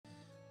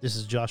This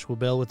is Joshua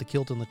Bell with the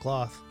Kilt and the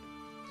Cloth.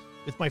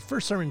 With my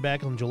first sermon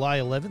back on July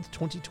 11th,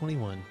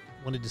 2021,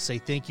 I wanted to say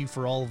thank you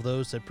for all of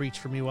those that preached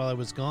for me while I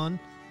was gone.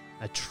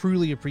 I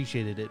truly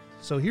appreciated it.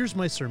 So here's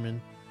my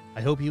sermon.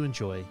 I hope you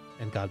enjoy,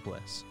 and God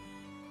bless.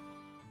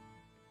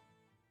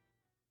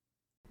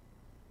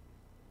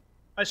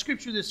 My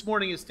scripture this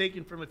morning is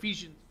taken from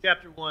Ephesians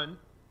chapter 1,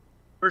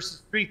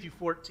 verses 3 through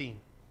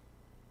 14.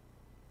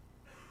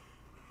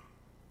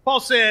 Paul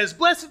says,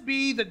 "Blessed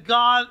be the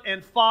God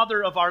and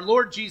Father of our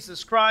Lord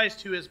Jesus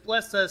Christ, who has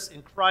blessed us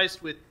in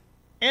Christ with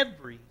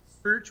every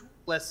spiritual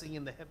blessing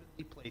in the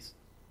heavenly places,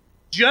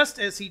 just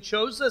as he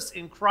chose us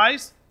in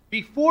Christ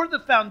before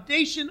the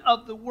foundation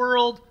of the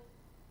world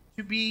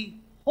to be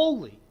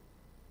holy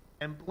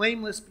and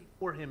blameless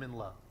before him in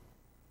love.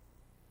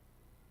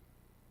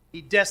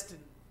 He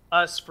destined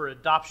us for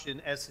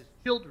adoption as his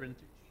children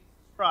through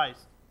Jesus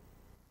Christ,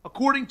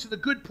 according to the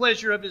good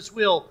pleasure of his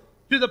will,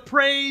 to the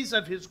praise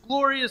of his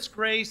glorious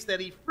grace that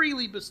he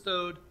freely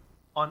bestowed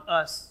on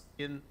us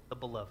in the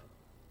Beloved.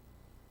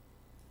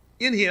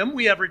 In him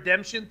we have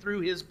redemption through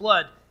his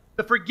blood,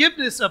 the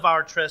forgiveness of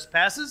our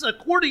trespasses,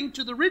 according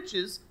to the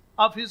riches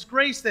of his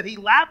grace that he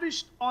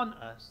lavished on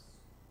us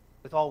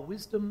with all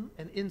wisdom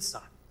and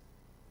insight.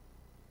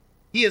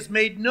 He has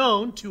made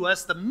known to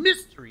us the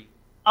mystery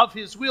of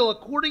his will,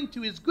 according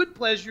to his good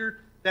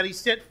pleasure that he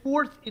set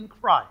forth in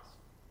Christ,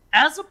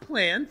 as a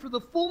plan for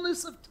the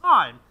fullness of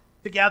time,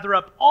 to gather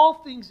up all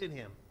things in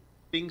him,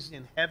 things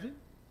in heaven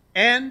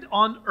and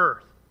on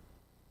earth.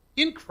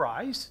 In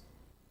Christ,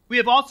 we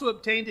have also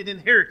obtained an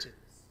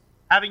inheritance,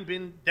 having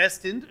been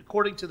destined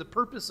according to the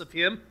purpose of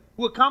him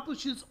who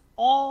accomplishes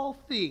all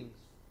things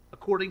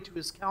according to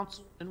his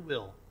counsel and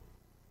will."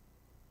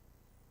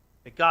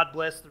 May God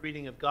bless the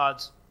reading of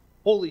God's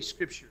holy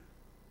scripture.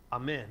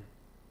 Amen.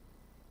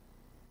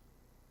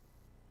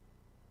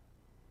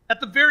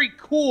 At the very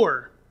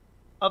core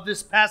of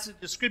this passage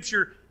of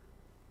scripture,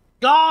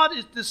 God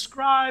is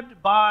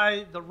described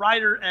by the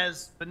writer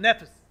as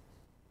beneficent,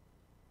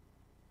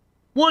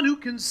 one who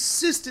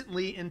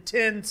consistently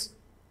intends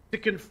to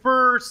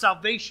confer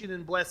salvation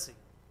and blessing.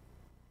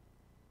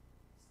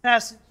 This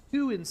passage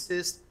too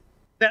insists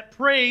that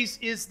praise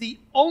is the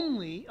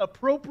only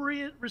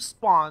appropriate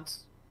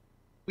response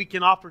we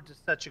can offer to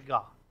such a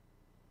God.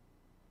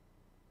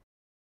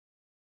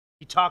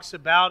 He talks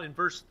about in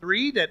verse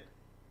 3 that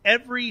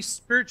every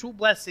spiritual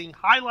blessing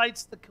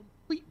highlights the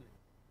completeness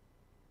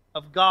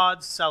of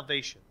God's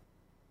salvation.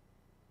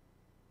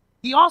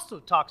 He also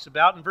talks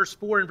about in verse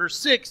 4 and verse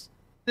 6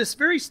 this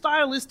very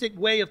stylistic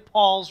way of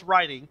Paul's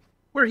writing,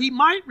 where he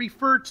might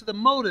refer to the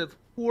motive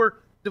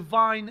for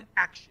divine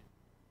action,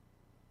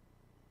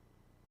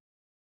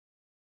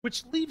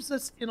 which leaves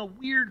us in a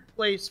weird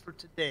place for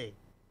today.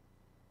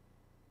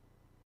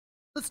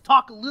 Let's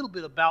talk a little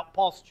bit about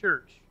Paul's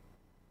church.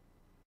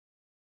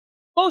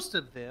 Most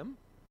of them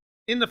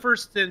in the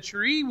first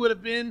century would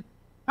have been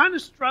kind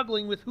of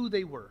struggling with who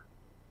they were.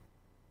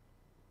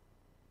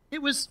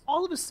 It was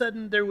all of a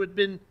sudden there would have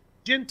been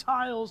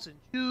Gentiles and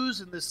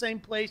Jews in the same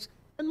place,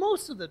 and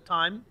most of the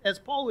time, as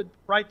Paul would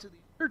write to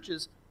these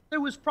churches, there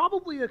was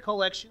probably a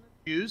collection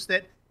of Jews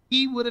that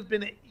he would have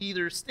been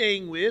either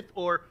staying with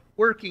or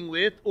working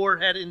with or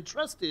had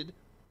entrusted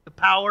the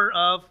power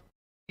of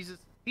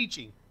Jesus'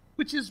 teaching,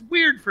 which is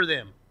weird for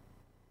them.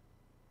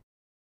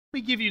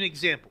 Let me give you an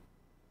example.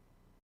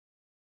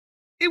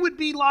 It would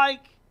be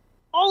like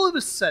all of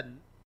a sudden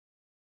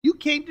you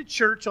came to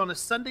church on a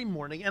Sunday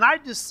morning and I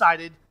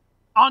decided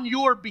on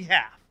your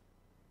behalf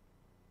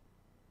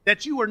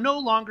that you are no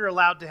longer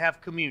allowed to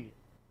have communion.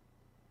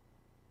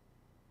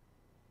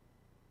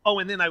 Oh,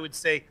 and then I would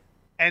say,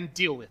 and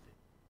deal with it.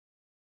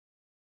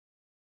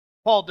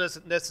 Paul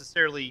doesn't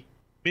necessarily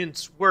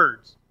mince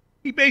words.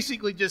 He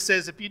basically just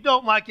says, if you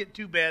don't like it,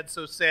 too bad,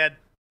 so sad,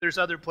 there's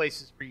other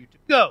places for you to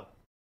go.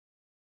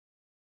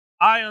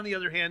 I, on the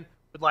other hand,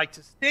 would like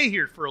to stay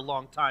here for a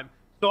long time,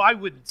 so I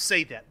wouldn't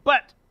say that.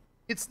 But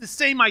it's the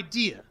same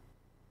idea.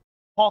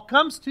 Paul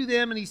comes to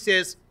them and he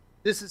says,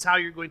 this is how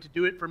you're going to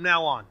do it from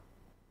now on.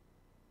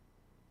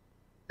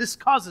 This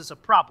causes a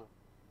problem.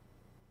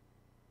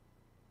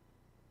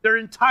 Their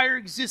entire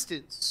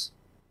existence,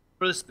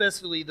 for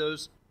especially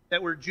those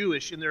that were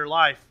Jewish in their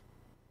life,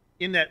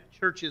 in that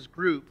church's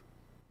group,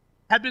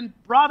 had been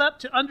brought up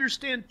to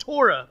understand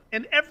Torah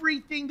and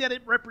everything that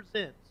it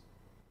represents.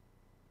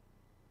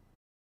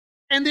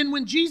 And then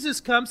when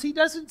Jesus comes, he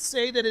doesn't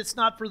say that it's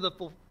not for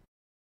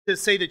to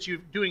say that you're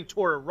doing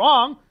Torah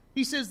wrong.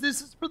 He says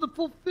this is for the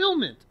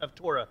fulfillment of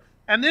Torah.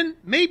 And then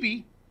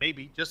maybe,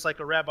 just like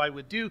a rabbi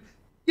would do,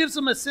 gives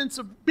them a sense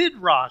of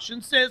midrash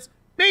and says,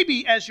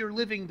 maybe as you're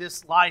living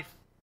this life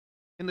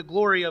in the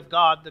glory of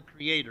God, the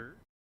Creator,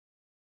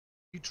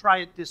 you try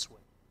it this way.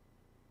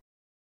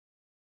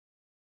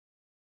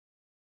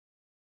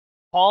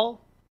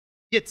 Paul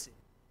gets it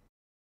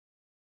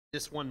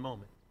this one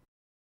moment.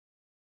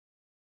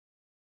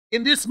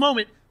 In this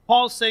moment,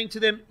 Paul's saying to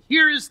them,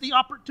 here is the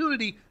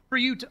opportunity for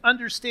you to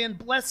understand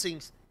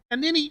blessings.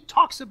 And then he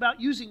talks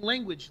about using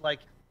language like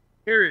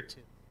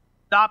inheritance,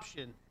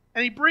 adoption,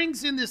 and he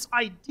brings in this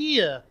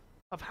idea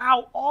of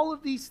how all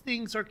of these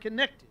things are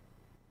connected.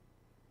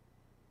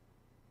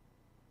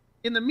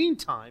 In the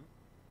meantime,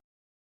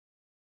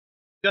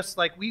 just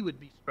like we would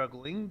be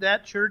struggling,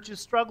 that church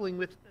is struggling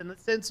with a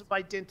sense of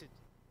identity.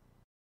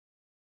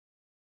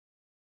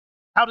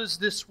 How does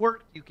this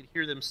work? You could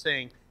hear them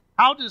saying.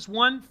 How does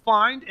one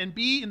find and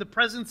be in the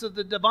presence of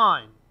the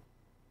divine?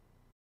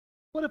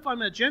 What if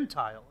I'm a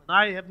Gentile and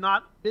I have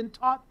not been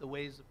taught the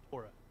ways of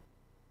Torah?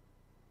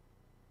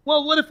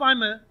 Well, what if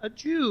I'm a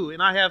Jew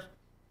and I have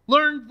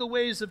learned the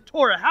ways of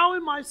Torah? How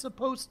am I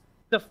supposed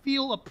to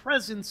feel a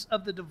presence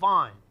of the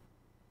divine?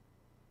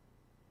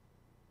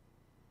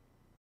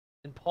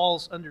 In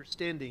Paul's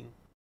understanding,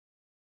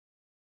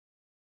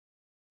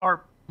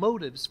 are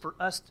motives for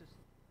us to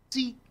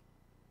seek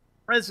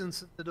the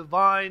presence of the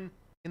divine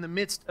in the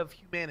midst of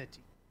humanity.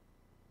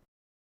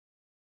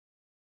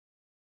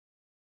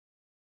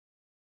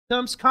 It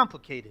becomes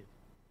complicated,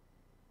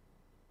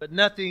 but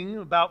nothing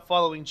about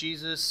following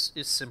Jesus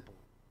is simple.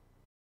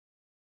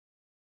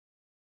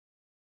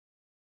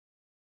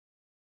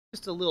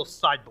 Just a little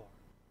sidebar.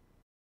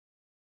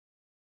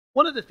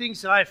 One of the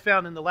things that I have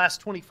found in the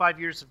last 25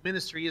 years of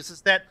ministry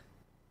is that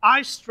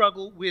I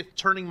struggle with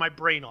turning my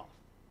brain off.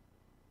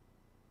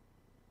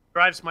 It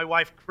drives my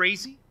wife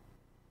crazy.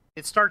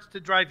 It starts to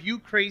drive you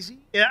crazy.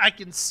 I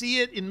can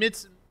see it in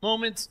midst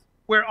moments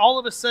where all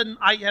of a sudden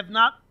I have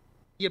not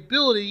the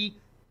ability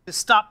to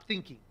stop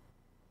thinking.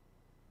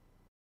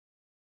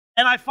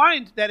 And I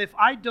find that if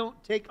I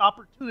don't take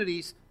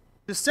opportunities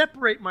to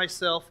separate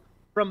myself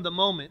from the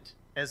moment,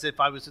 as if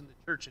I was in the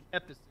church in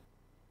Ephesus,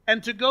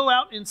 and to go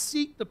out and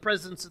seek the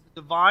presence of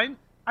the divine,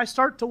 I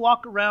start to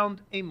walk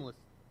around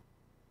aimlessly,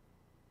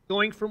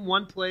 going from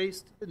one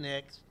place to the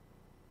next,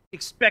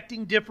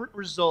 expecting different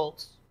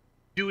results,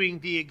 doing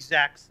the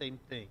exact same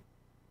thing.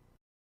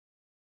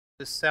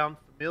 Does this sound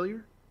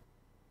familiar?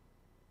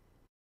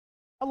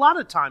 A lot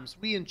of times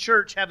we in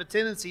church have a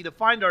tendency to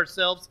find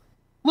ourselves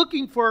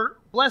looking for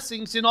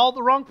blessings in all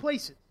the wrong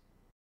places.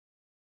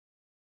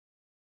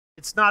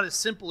 It's not as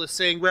simple as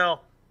saying,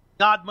 well,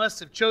 God must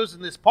have chosen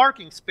this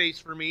parking space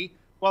for me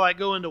while I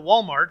go into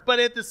Walmart, but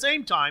at the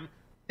same time,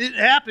 it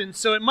happens,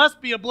 so it must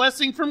be a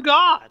blessing from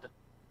God.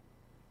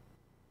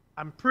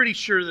 I'm pretty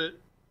sure that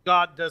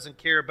God doesn't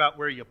care about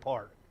where you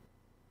park.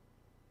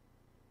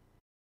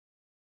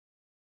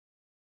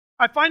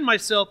 I find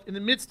myself in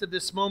the midst of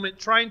this moment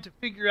trying to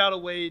figure out a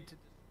way to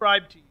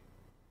describe to you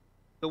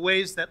the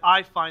ways that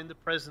I find the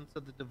presence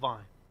of the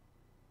divine.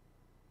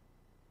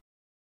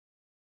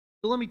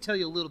 So let me tell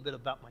you a little bit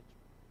about my church.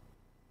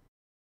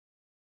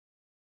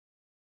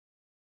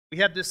 We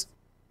had this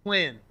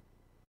plan.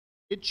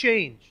 It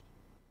changed.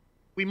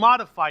 We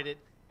modified it,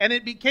 and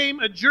it became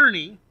a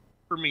journey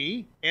for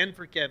me and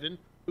for Kevin,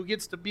 who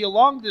gets to be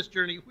along this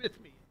journey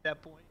with me at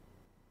that point,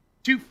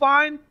 to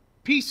find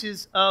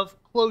pieces of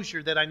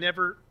closure that I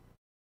never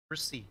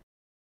received.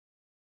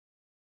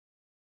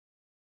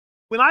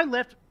 When I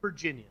left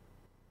Virginia,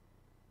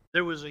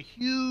 there was a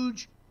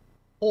huge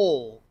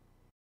hole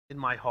in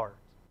my heart.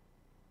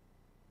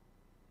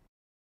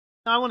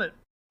 Now, I want to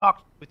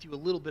talk with you a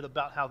little bit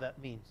about how that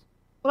means.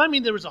 When I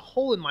mean there was a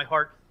hole in my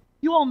heart,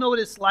 you all know what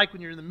it's like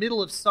when you're in the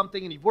middle of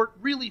something and you've worked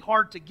really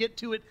hard to get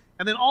to it,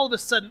 and then all of a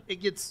sudden it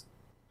gets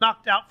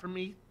knocked out from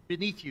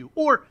beneath you.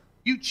 Or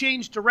you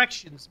change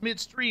directions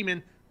midstream,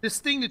 and this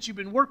thing that you've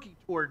been working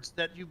towards,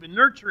 that you've been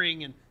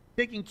nurturing and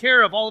taking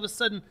care of, all of a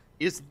sudden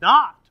is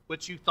not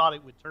what you thought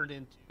it would turn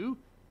into.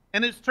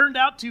 And it's turned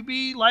out to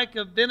be like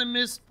a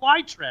venomous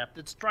flytrap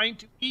that's trying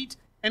to eat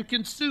and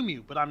consume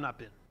you. But I'm not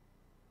bitter.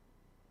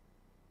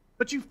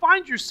 But you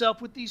find yourself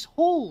with these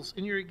holes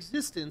in your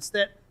existence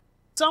that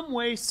some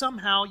way,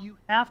 somehow, you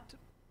have to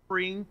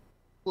bring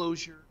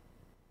closure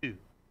to.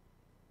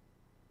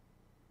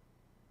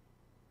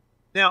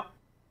 Now,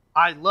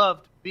 I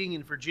loved being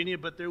in Virginia,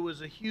 but there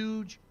was a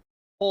huge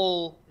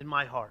hole in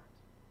my heart.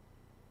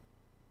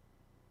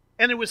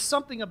 And there was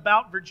something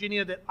about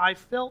Virginia that I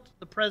felt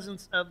the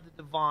presence of the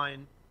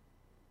divine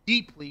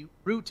deeply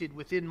rooted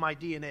within my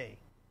DNA.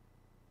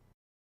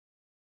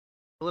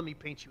 So let me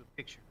paint you a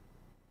picture.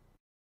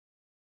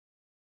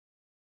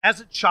 As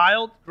a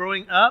child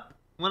growing up,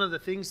 one of the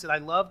things that I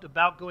loved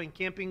about going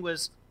camping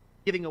was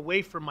getting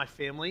away from my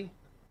family,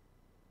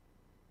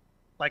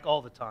 like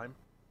all the time,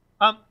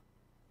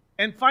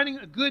 and finding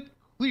a good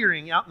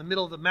clearing out in the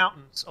middle of the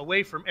mountains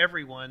away from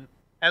everyone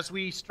as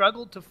we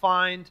struggled to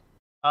find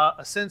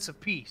a sense of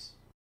peace.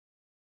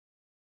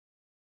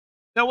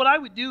 Now, what I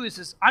would do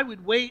is I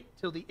would wait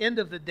till the end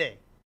of the day,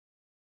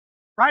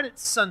 right at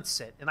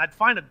sunset, and I'd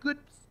find a good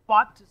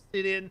spot to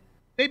sit in,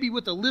 maybe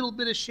with a little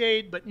bit of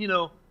shade, but,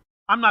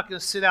 I'm not going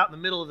to sit out in the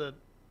middle of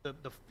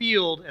the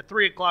field at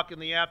 3 o'clock in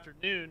the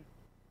afternoon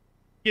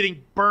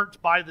getting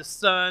burnt by the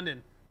sun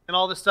and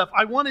all this stuff.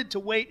 I wanted to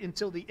wait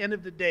until the end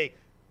of the day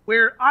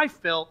where I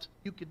felt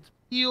you could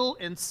feel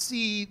and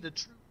see the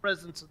true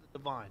presence of the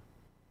divine.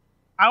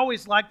 I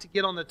always liked to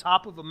get on the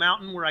top of a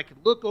mountain where I could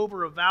look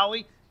over a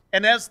valley,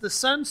 and as the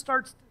sun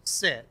starts to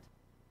set,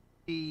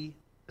 the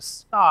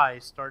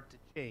skies start to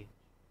change.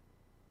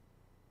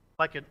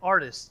 Like an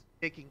artist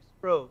taking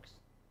strokes,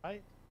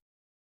 right?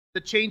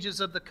 the changes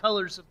of the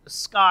colors of the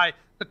sky,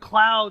 the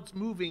clouds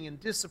moving and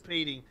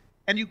dissipating,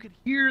 and you could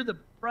hear the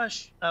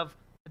brush of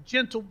a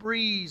gentle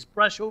breeze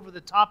brush over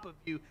the top of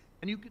you,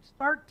 and you could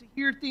start to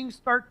hear things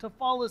start to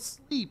fall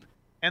asleep,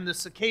 and the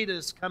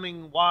cicadas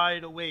coming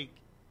wide awake.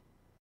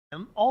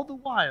 And all the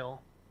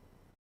while,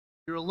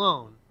 you're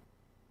alone in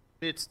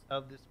the midst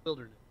of this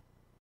wilderness.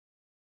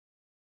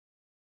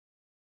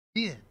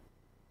 Then,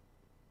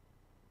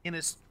 in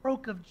a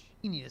stroke of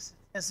genius,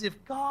 as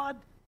if God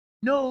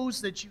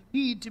knows that you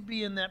need to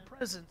be in that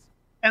presence,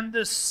 and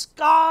the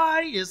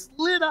sky is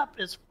lit up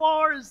as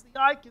far as the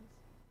eye can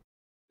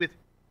see with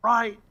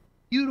bright,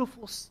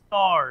 beautiful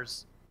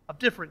stars of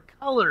different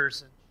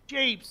colors and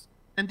shapes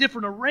and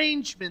different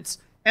arrangements.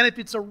 And if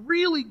it's a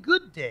really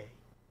good day,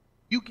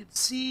 you can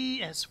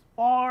see as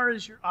far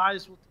as your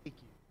eyes will take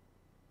you.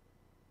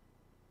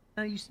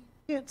 Now, you see,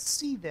 you can't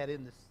see that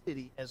in the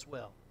city as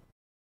well.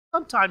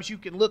 Sometimes you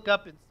can look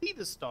up and see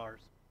the stars,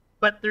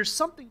 but there's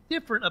something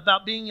different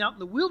about being out in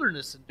the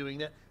wilderness and doing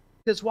that,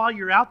 because while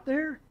you're out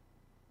there,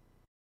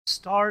 the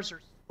stars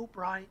are so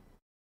bright,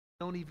 you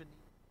don't even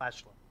need a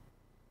flashlight.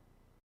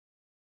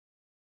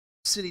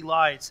 City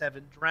lights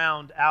haven't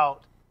drowned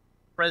out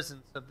the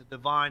presence of the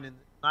divine in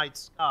the night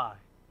sky.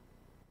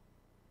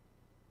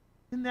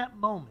 In that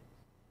moment,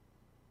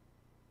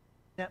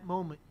 you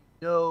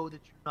know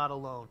that you're not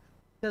alone.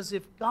 Because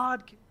if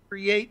God can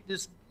create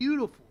this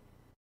beautiful,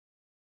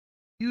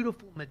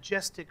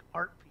 majestic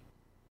art piece,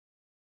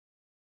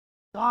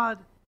 God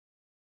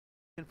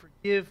can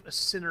forgive a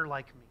sinner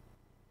like me.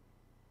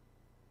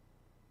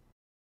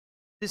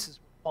 This is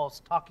what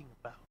Paul's talking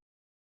about.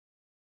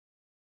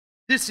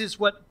 This is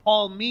what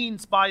Paul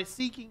means by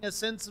seeking a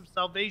sense of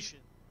salvation.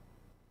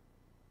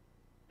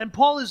 And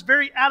Paul is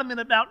very adamant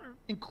about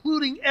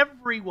including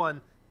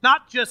everyone,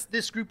 not just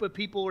this group of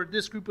people or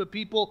this group of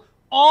people.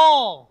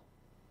 All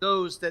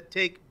those that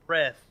take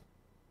breath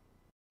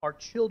are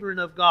children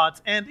of God.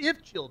 And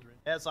if children,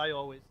 as I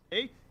always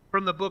say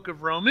from the book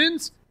of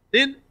Romans,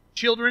 then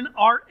children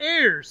are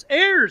heirs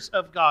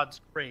of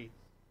God's grace.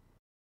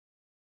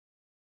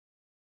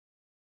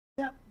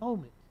 That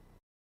moment,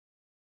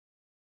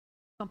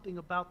 something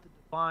about the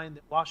divine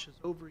that washes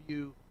over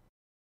you,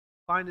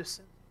 find a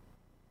sense of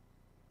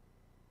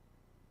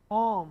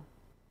calm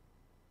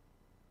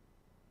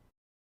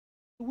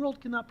the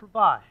world cannot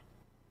provide.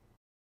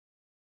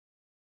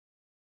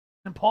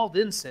 And Paul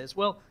then says,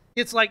 well,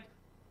 it's like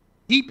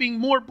heaping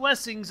more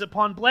blessings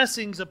upon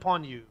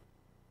you.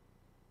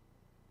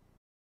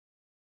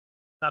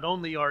 Not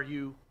only are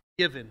you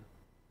given,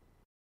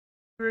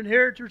 you're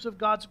inheritors of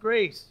God's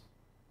grace.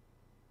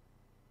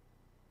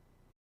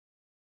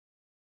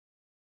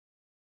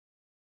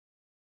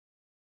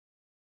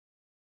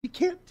 You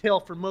can't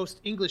tell from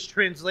most English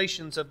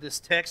translations of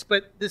this text,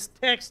 but this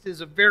text is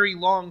a very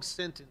long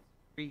sentence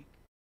in Greek.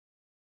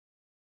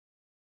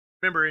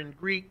 Remember, in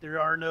Greek,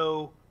 there are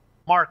no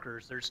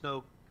markers. There's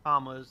no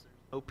commas.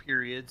 There's no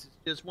periods. It's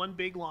just one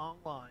big long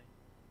line.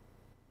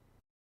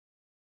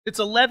 It's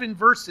 11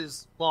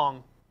 verses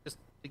long, just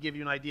to give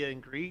you an idea in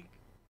Greek.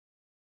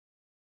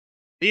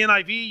 The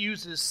NIV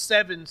uses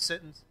 7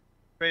 sentences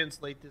to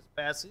translate this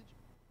passage.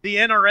 The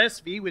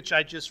NRSV, which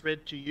I just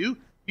read to you,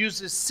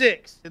 uses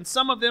 6, and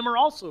some of them are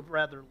also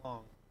rather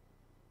long.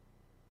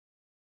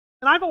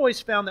 And I've always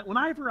found that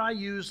whenever I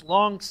use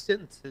long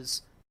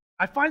sentences,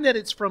 I find that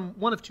it's from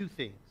one of two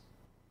things.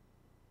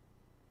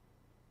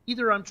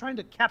 Either I'm trying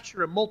to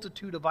capture a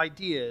multitude of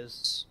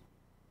ideas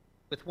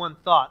with one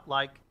thought,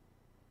 like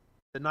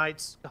the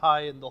night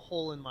sky and the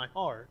hole in my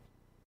heart,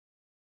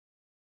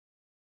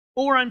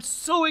 or I'm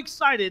so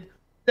excited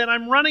that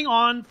I'm running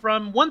on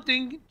from one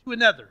thing to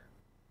another,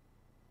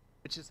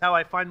 which is how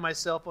I find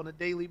myself on a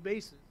daily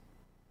basis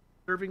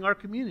serving our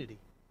community.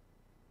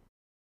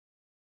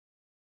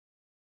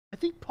 I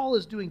think Paul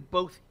is doing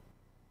both.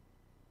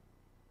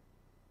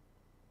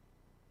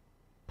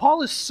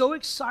 Paul is so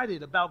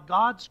excited about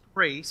God's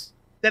grace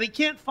that he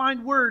can't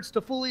find words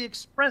to fully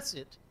express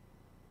it.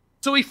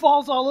 So he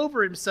falls all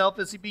over himself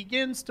as he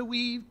begins to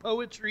weave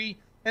poetry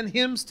and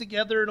hymns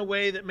together in a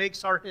way that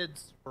makes our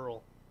heads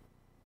swirl.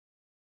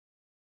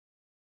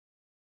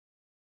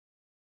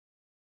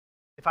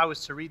 If I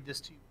was to read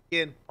this to you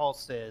again, Paul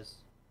says,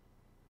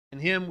 "In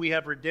him we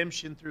have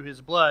redemption through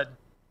his blood,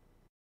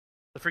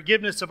 the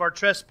forgiveness of our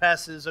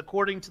trespasses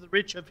according to the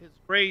riches of his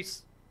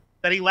grace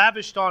that he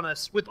lavished on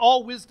us. With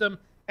all wisdom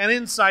and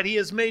insight he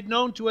has made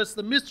known to us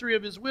the mystery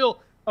of his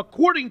will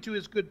according to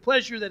his good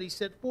pleasure that he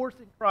set forth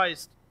in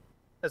Christ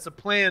as a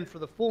plan for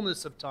the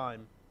fullness of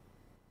time,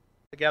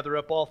 to gather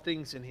up all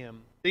things in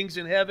him, things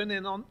in heaven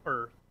and on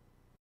earth.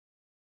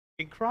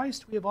 In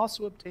Christ we have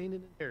also obtained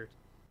an inheritance."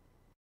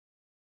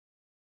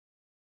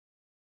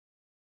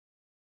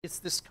 It's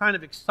this kind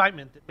of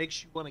excitement that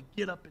makes you want to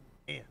get up and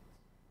dance.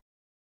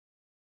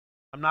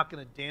 I'm not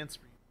going to dance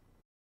for you.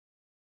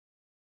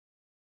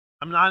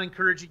 I'm not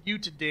encouraging you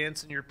to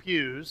dance in your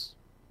pews.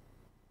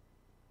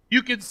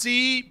 You can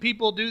see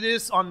people do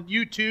this on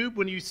YouTube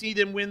when you see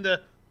them win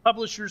the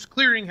Publishers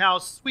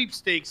Clearinghouse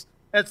sweepstakes.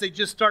 as they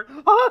just start,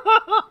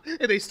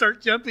 and they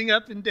start jumping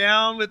up and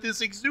down with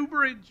this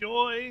exuberant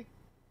joy.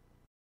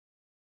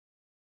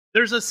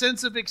 There's a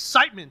sense of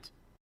excitement.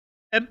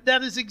 And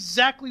that is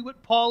exactly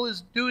what Paul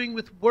is doing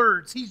with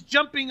words. He's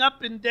jumping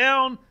up and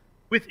down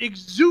with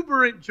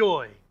exuberant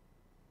joy.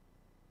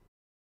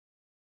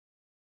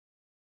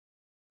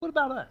 What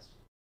about us?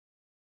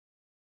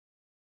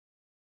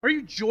 Are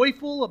you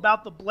joyful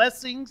about the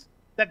blessings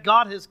that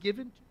God has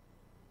given to you?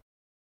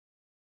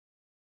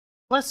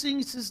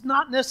 Blessings does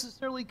not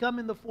necessarily come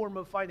in the form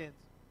of finance.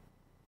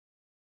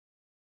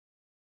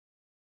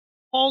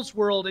 Paul's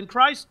world and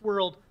Christ's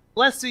world,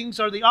 blessings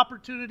are the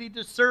opportunity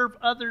to serve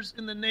others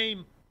in the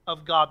name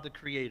of God the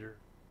Creator.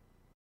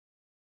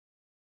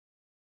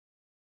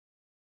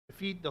 To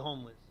feed the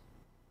homeless.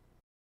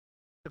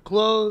 To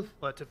clothe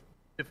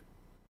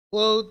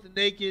the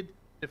naked.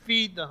 To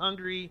feed the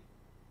hungry.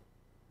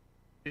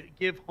 To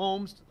give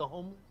homes to the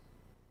homeless.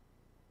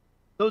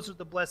 Those are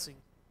the blessings.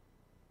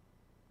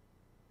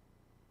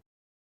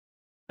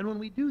 And when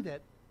we do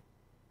that,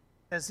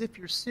 as if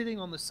you're sitting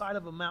on the side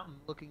of a mountain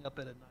looking up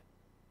at a night.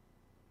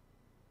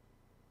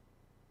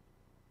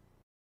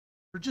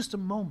 For just a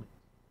moment,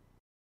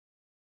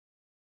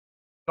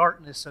 the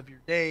darkness of your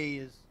day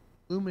is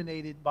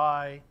illuminated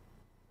by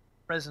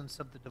the presence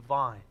of the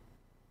divine.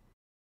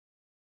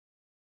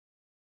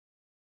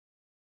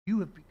 You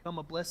have become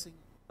a blessing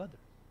to others.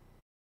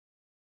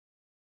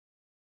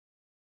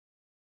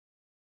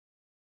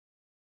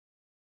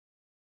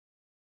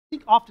 I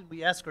think often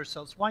we ask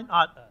ourselves, why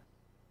not us?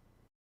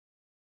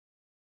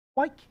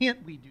 Why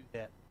can't we do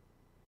that?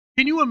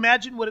 Can you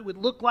imagine what it would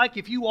look like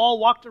if you all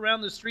walked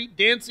around the street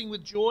dancing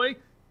with joy?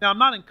 Now, I'm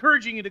not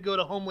encouraging you to go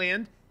to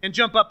Homeland and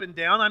jump up and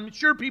down. I'm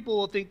sure people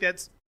will think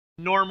that's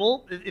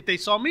normal. If they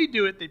saw me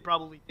do it, they'd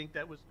probably think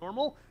that was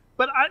normal.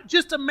 But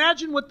just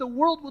imagine what the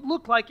world would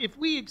look like if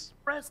we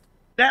expressed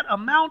that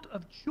amount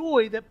of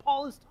joy that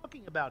Paul is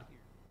talking about here.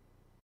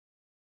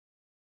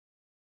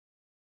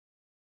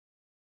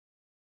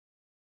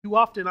 Too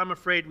often, I'm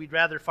afraid we'd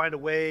rather find a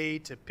way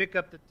to pick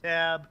up the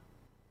tab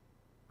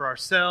for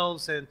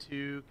ourselves and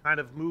to kind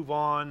of move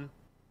on.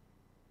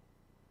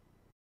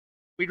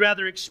 We'd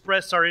rather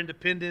express our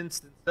independence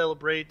than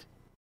celebrate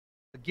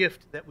the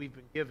gift that we've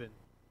been given.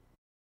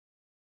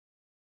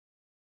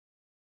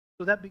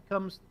 So that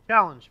becomes the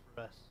challenge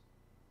for us.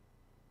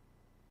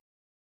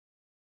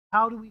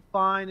 How do we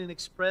find and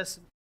express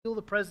and feel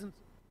the presence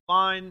of the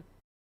divine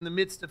in the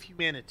midst of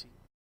humanity?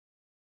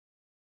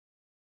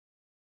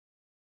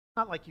 It's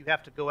not like you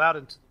have to go out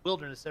into the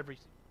wilderness every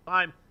single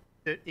time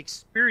to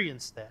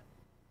experience that.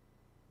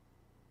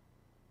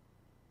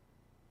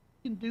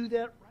 You can do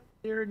that right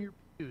there in your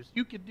pews.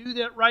 You can do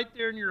that right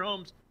there in your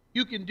homes.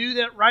 You can do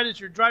that right as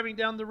you're driving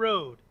down the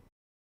road.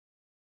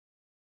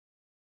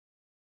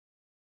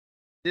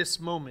 This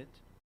moment,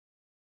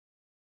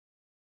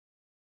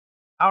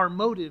 our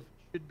motive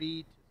should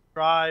be to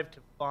strive to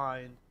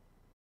find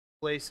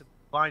a place of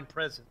divine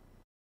presence.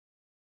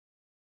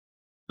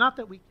 Not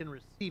that we can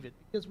receive it,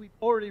 because we've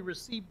already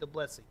received the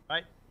blessing,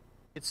 right?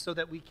 It's so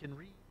that we can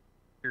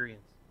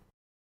re-experience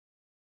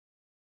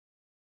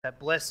that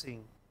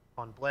blessing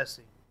on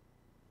blessing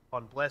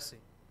on blessing.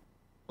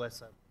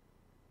 Bless us.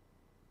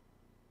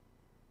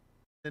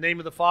 In the name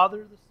of the Father,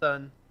 the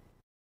Son,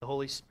 the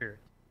Holy Spirit.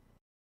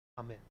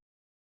 Amen.